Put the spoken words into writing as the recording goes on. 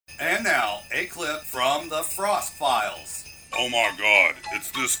And now, a clip from the Frost Files. Oh my god, it's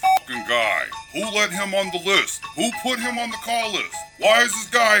this fucking guy. Who let him on the list? Who put him on the call list? Why is this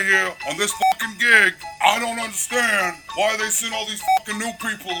guy here on this fucking gig? I don't understand why they send all these fucking new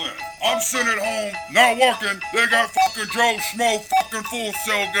people in. I'm sitting at home, not working. They got fucking Joe Schmo fucking Full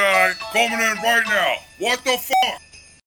Cell guy coming in right now. What the fuck?